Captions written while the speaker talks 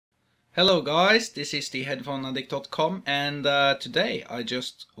Hello guys, this is the headphoneaddict.com and today I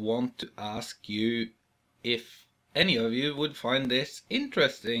just want to ask you if any of you would find this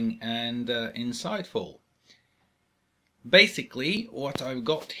interesting and insightful. Basically what I've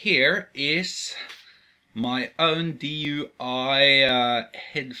got here is my own DUI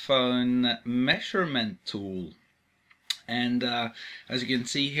headphone measurement tool, and as you can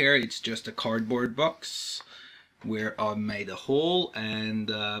see here, it's just a cardboard box where I've made a hole and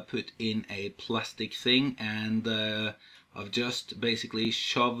put in a plastic thing, and I've just basically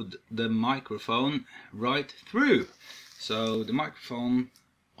shoved the microphone right through. So the microphone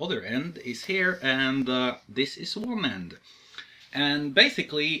other end is here, and this is one end. And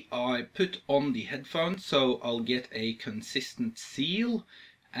basically I put on the headphones so I'll get a consistent seal,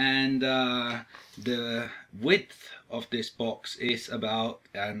 and the width of this box is about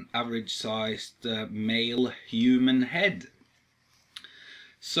an average sized male human head.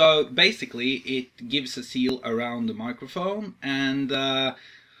 So basically it gives a seal around the microphone, and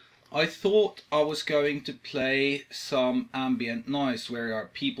I thought I was going to play some ambient noise where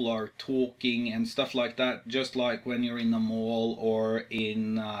people are talking and stuff like that, just like when you're in a mall or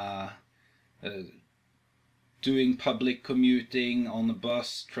in doing public commuting on a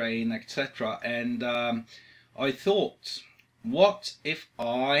bus, train, etc. And I thought, what if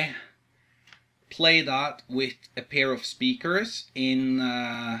I play that with a pair of speakers in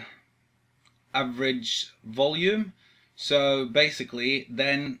average volume? So basically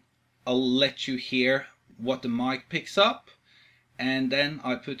then I'll let you hear what the mic picks up, and then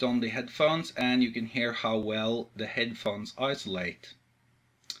I put on the headphones and you can hear how well the headphones isolate.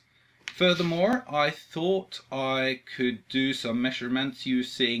 Furthermore, I thought I could do some measurements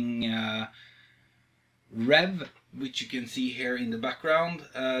using Rev, which you can see here in the background.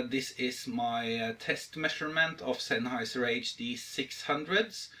 This is my test measurement of Sennheiser HD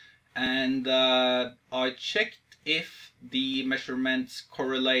 600s, and I checked if the measurements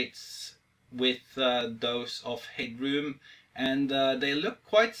correlates with those of headroom, and they look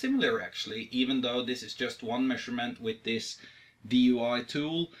quite similar actually, even though this is just one measurement with this DUI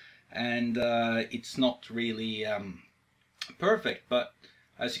tool, and it's not really perfect, but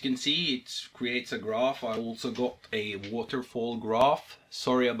as you can see it creates a graph. I also got a waterfall graph.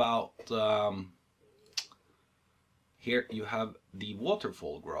 Sorry about here you have the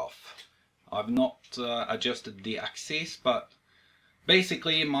waterfall graph. I've not adjusted the axis, but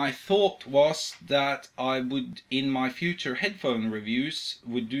basically my thought was that I would, in my future headphone reviews,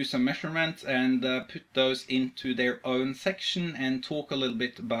 would do some measurements and put those into their own section and talk a little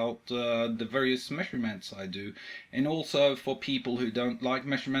bit about the various measurements I do. And also for people who don't like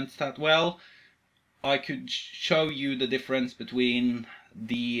measurements that well, I could show you the difference between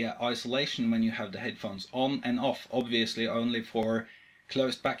the isolation when you have the headphones on and off, obviously only for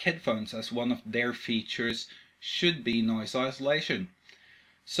closed back headphones, as one of their features should be noise isolation.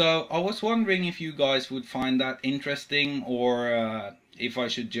 So I was wondering if you guys would find that interesting, or if I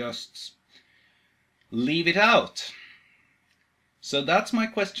should just leave it out. So that's my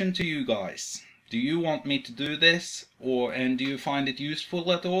question to you guys. Do you want me to do this, and do you find it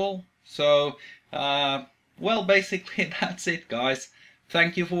useful at all? So well, basically that's it guys.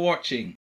 Thank you for watching.